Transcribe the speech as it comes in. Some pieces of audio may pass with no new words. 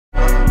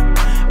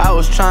I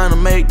was trying to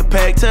make the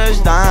pack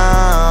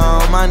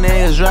touchdown. My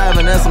niggas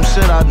driving, that's some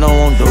shit I don't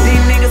want to do. These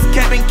niggas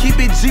capping, keep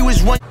it G,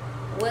 which one?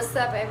 What's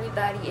up,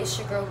 everybody? It's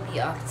your girl B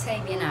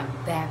Octavian. I'm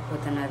back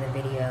with another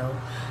video.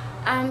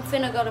 I'm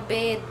finna go to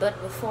bed,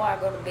 but before I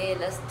go to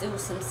bed, let's do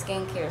some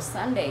skincare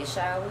Sunday,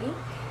 shall we?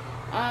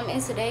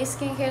 In today's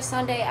skincare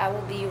Sunday, I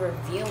will be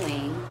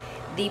reviewing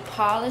the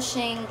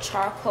Polishing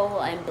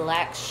Charcoal and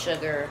Black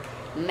Sugar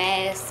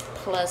Mask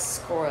Plus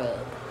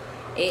Scrub.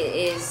 It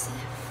is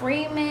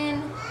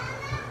Freeman.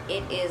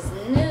 It is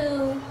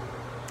new.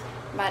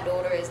 My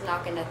daughter is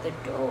knocking at the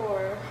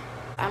door.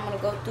 I'm gonna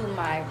go through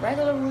my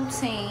regular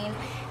routine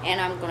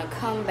and I'm gonna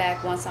come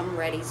back once I'm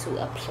ready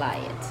to apply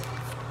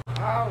it.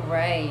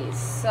 Alright,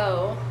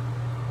 so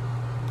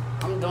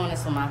I'm doing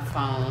this on my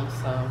phone,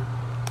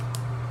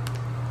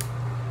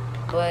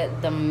 but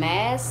the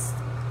mask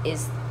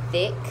is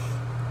thick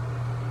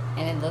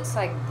and it looks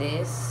like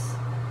this.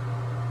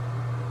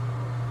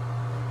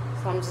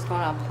 So I'm just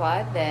gonna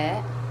apply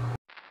that.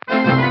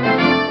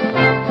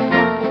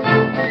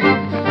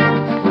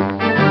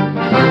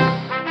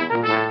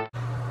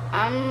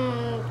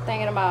 I'm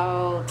thinking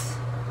about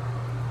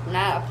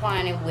not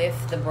applying it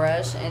with the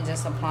brush and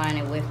just applying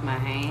it with my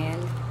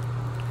hand,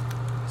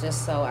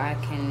 just so I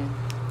can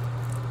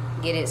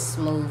get it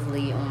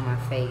smoothly on my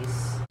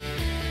face.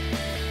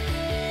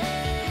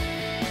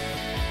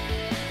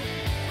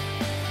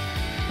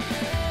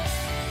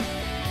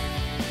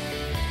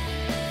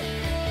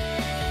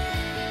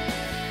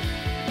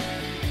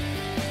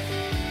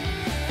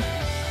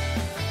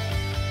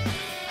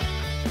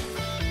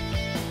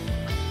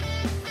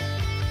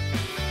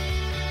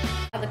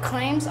 The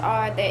claims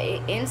are that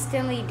it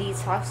instantly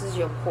detoxes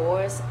your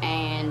pores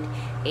and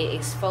it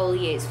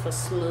exfoliates for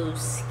smooth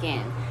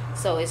skin.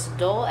 So it's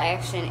dual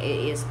action,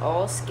 it is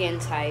all skin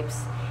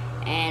types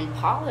and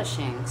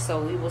polishing.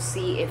 So we will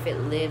see if it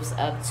lives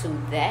up to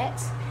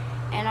that,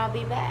 and I'll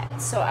be back.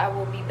 So I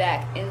will be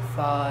back in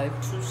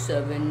 5 to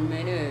 7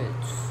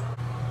 minutes.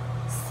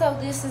 So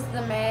this is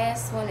the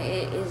mask when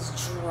it is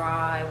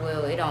dry.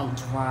 Well, it don't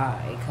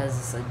dry because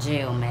it's a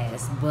gel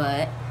mask,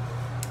 but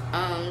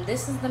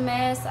this is the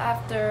mask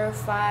after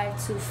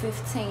 5 to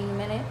 15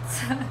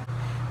 minutes.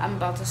 I'm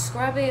about to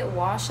scrub it,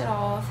 wash it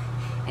off,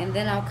 and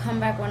then I'll come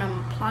back when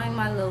I'm applying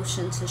my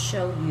lotion to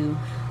show you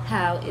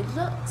how it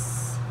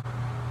looks.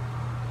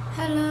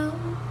 Hello,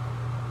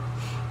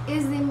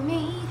 is it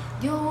me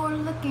you're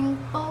looking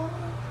for?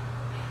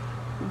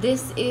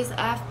 This is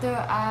after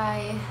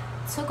I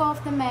took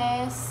off the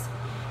mask,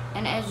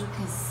 and as you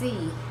can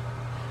see,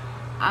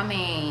 I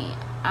mean,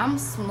 I'm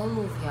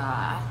smooth, y'all.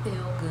 I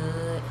feel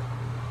good.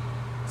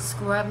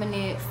 Scrubbing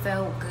it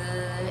felt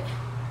good.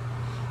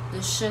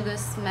 The sugar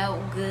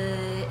smelled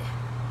good.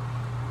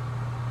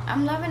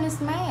 I'm loving this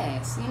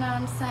mask, you know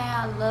what I'm saying?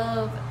 I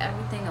love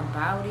everything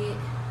about it.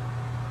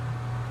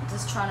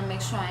 Just trying to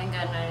make sure I ain't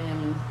got none of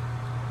them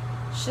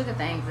sugar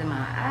things in my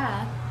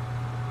eye.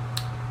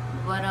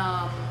 But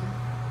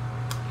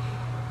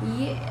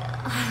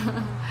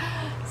yeah.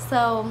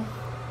 So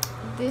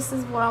this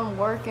is what I'm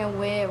working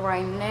with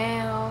right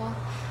now.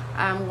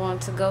 I'm going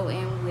to go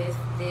in with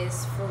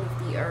this Fruit of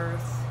the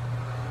Earth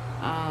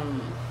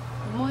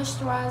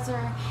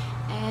moisturizer,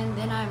 and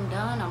then I'm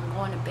done. I'm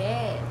going to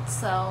bed.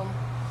 So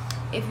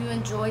if you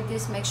enjoyed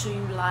this, make sure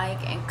you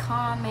like and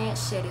comment,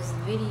 share this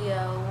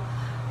video.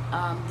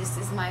 This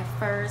is my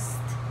first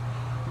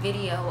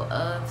video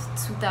of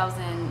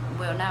 2000,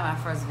 well, not my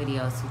first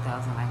video of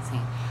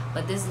 2019,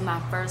 but this is my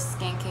first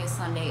skincare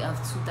Sunday of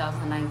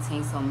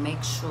 2019. So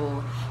make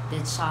sure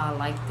that y'all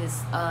like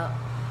this up.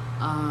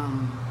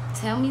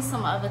 Tell me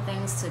some other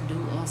things to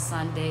do on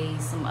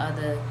Sundays, some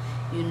other,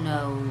 you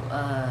know,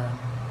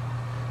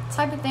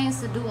 type of things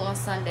to do on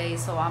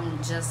Sundays. So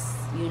I'm just,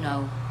 you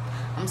know,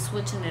 I'm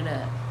switching it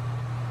up.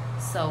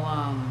 So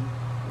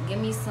give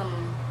me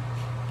some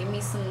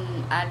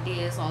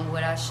ideas on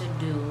what I should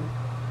do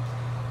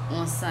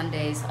on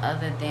Sundays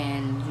other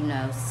than, you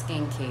know,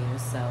 skincare.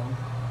 So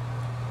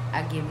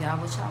I give y'all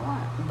what y'all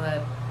want.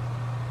 But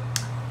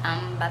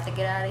I'm about to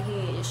get out of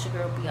here. It's your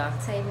girl B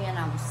Octavian.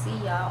 I will see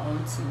y'all on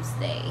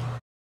Tuesday.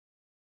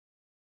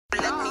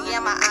 Look me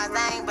in my eyes,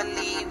 I ain't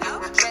believe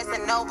you.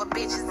 Stressing over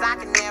bitches, I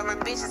can never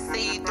bitches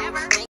see you.